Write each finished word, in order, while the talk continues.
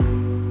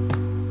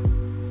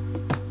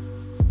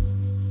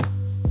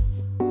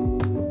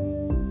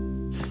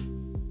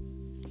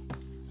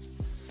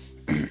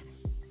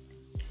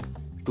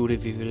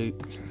Today we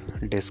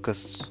will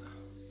discuss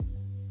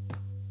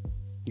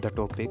the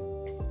topic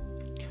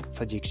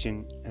physics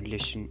in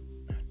relation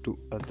to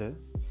other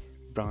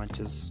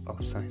branches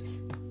of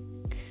science.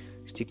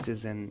 Physics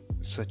is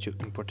such an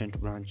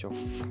important branch of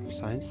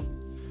science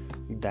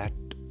that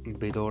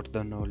without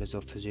the knowledge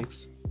of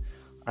physics,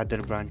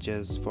 other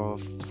branches of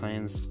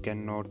science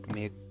cannot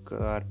make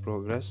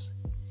progress.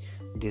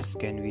 This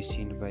can be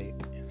seen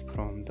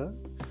from the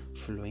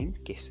following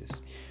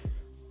cases.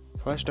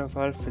 First of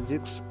all,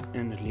 physics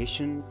in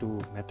relation to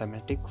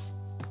mathematics.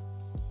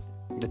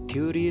 The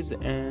theories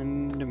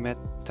and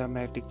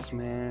mathematics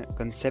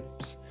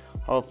concepts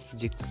of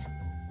physics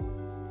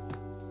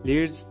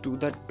leads to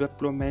the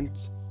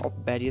development of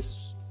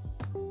various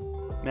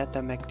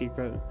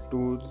mathematical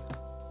tools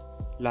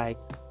like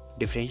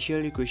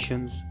differential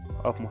equations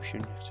of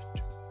motion,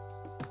 etc.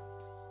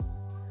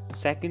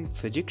 Second,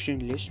 physics in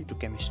relation to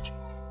chemistry.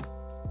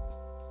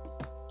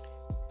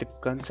 The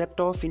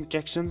concept of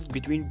interactions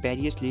between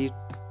various leads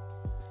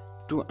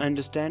to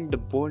understand the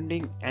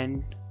bonding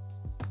and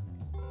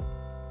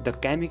the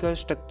chemical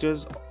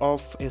structures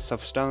of a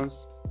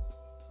substance,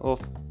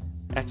 of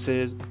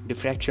X-rays,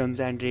 diffractions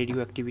and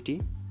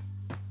radioactivity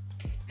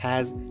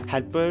has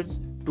helped us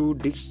to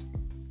distinguish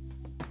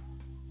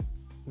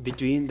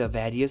between the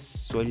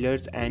various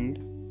solars and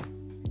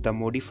the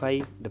modify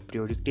the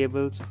periodic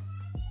tables.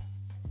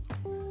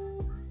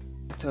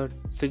 Third,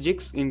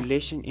 physics in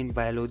relation in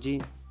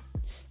biology.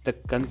 The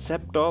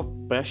concept of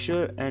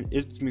pressure and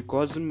its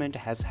measurement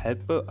has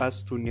helped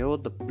us to know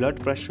the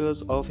blood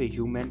pressures of a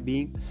human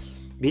being,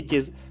 which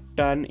is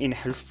turn in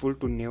helpful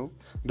to know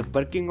the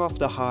working of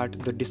the heart.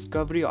 The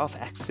discovery of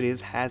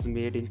X-rays has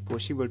made it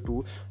possible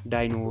to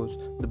diagnose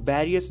the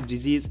various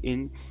diseases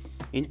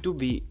into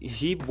the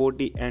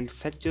body and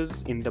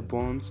features in the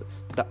bones.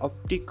 The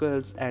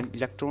opticals and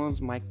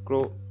electrons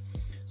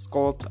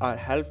microscopes are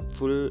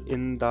helpful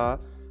in the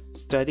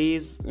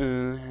studies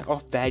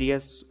of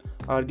various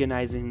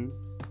organisms.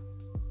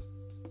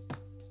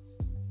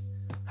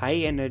 High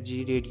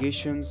energy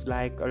radiations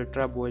like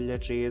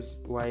ultraviolet rays,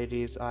 Y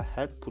rays are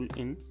helpful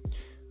in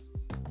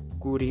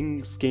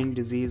curing skin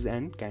disease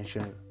and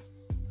cancer.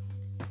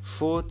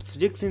 Fourth,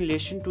 physics in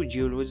relation to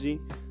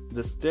geology.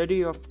 The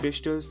study of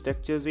crystal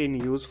structures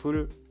is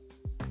useful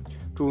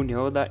to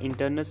know the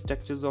internal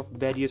structures of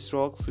various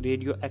rocks.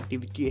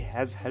 Radioactivity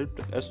has helped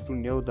us to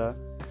know the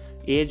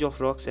age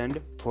of rocks and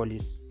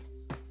foliage.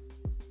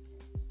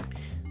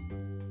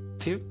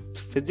 Fifth,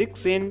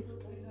 physics in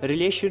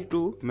relation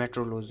to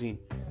meteorology.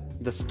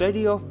 The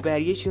study of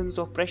variations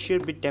of pressure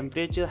with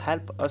temperature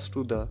help us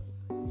to the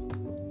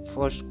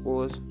force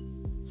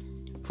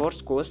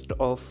cost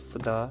of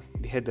the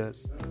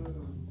weathers.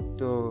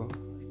 So,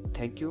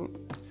 thank you.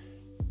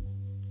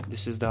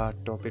 This is the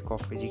topic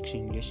of physics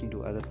in relation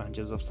to other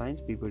branches of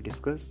science we will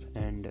discuss,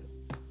 and